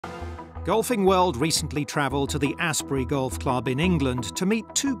Golfing World recently travelled to the Asbury Golf Club in England to meet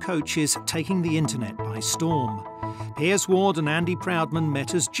two coaches taking the internet by storm. Piers and Andy Proudman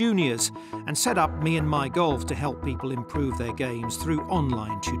met as juniors and set up Me and My Golf to help people improve their games through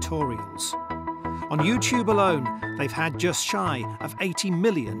online tutorials. On YouTube alone, they've had just shy of 80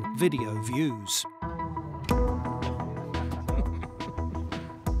 million video views.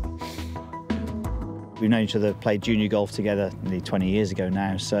 We've known each other, played junior golf together nearly 20 years ago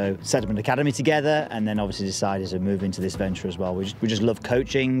now, so set up an academy together and then obviously decided to move into this venture as well. We just love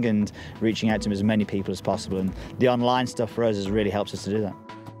coaching and reaching out to as many people as possible, and the online stuff for us has really helped us to do that.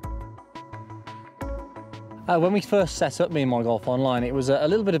 When we first set up Me and My Golf online, it was a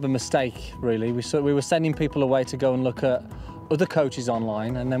little bit of a mistake, really. We were sending people away to go and look at other coaches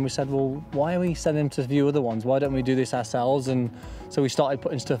online, and then we said, well, why are we sending them to view other ones? Why don't we do this ourselves? And so we started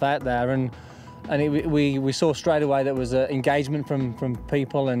putting stuff out there, and we saw straight away that was engagement from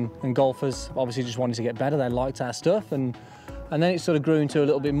people and golfers obviously just wanted to get better. They liked our stuff, and then it sort of grew into a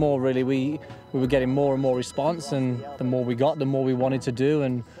little bit more, really. We were getting more and more response, and the more we got, the more we wanted to do,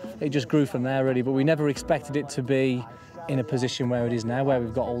 and it just grew from there, really. But we never expected it to be in a position where it is now, where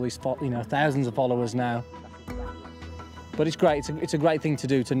we've got all these, thousands of followers now. But it's great. It's a great thing to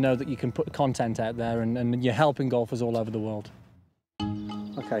do, to know that you can put content out there and you're helping golfers all over the world.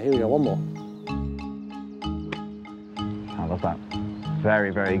 Okay, here we go, one more. I love that. Very,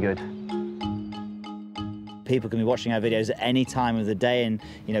 very good. People can be watching our videos at any time of the day, and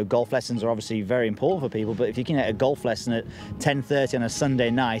golf lessons are obviously very important for people, but if you can get a golf lesson at 10:30 on a Sunday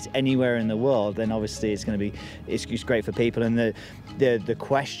night anywhere in the world, then obviously it's great for people. And the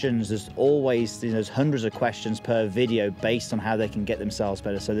questions, there's always there's hundreds of questions per video based on how they can get themselves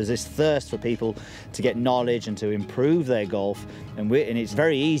better. So there's this thirst for people to get knowledge and to improve their golf, and it's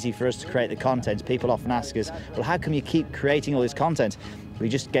very easy for us to create the content. People often ask us, well, how can you keep creating all this content? We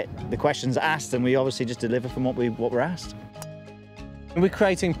just get the questions asked, and we obviously just deliver from what we're asked. We're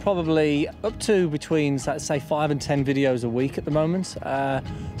creating probably up to between, let's say, 5 and 10 videos a week at the moment.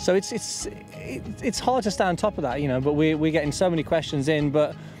 So it's hard to stay on top of that, but we're getting so many questions in.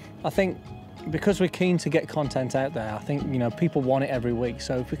 But I think because we're keen to get content out there, I think people want it every week.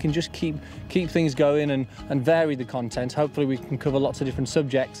 So if we can just keep things going and vary the content, hopefully we can cover lots of different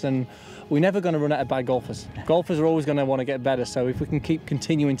subjects, and we're never going to run out of bad golfers. Golfers are always going to want to get better, so if we can keep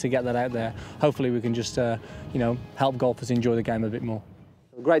continuing to get that out there, hopefully we can just help golfers enjoy the game a bit more.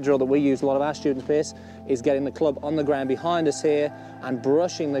 A great drill that we use a lot of our students, Piers, is getting the club on the ground behind us here and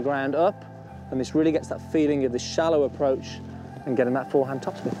brushing the ground up, and this really gets that feeling of the shallow approach and getting that forehand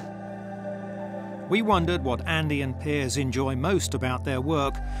topspin. We wondered what Andy and Piers enjoy most about their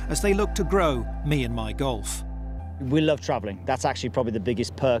work as they look to grow Me and My Golf. We love travelling. That's actually probably the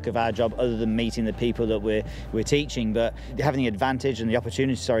biggest perk of our job, other than meeting the people that we're teaching. But having the advantage and the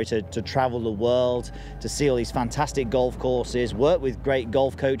opportunity, to travel the world, to see all these fantastic golf courses, work with great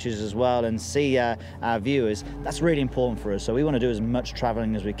golf coaches as well, and see our viewers, that's really important for us. So we want to do as much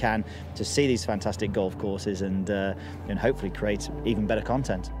travelling as we can to see these fantastic golf courses and hopefully create even better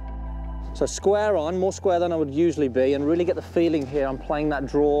content. So square on, more square than I would usually be, and really get the feeling here. I'm playing that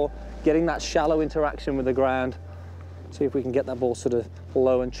draw, getting that shallow interaction with the ground. See if we can get that ball sort of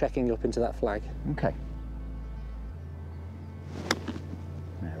low and checking up into that flag. Okay.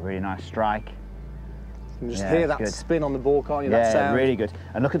 Yeah, really nice strike. You can just hear that spin on the ball, can't you? That sound. Really good.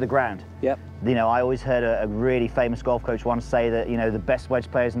 And look at the ground. Yep. I always heard a really famous golf coach once say that, the best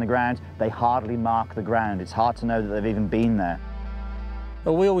wedge players in the ground, they hardly mark the ground. It's hard to know that they've even been there.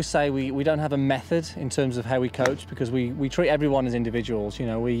 Well, we always say we don't have a method in terms of how we coach, because we treat everyone as individuals.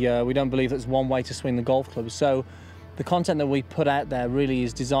 We don't believe there's one way to swing the golf club. So the content that we put out there really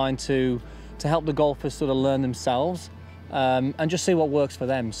is designed to help the golfers sort of learn themselves and just see what works for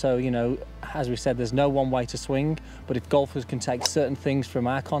them. So, as we said, there's no one way to swing, but if golfers can take certain things from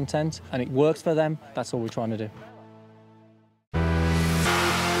our content and it works for them, that's all we're trying to do.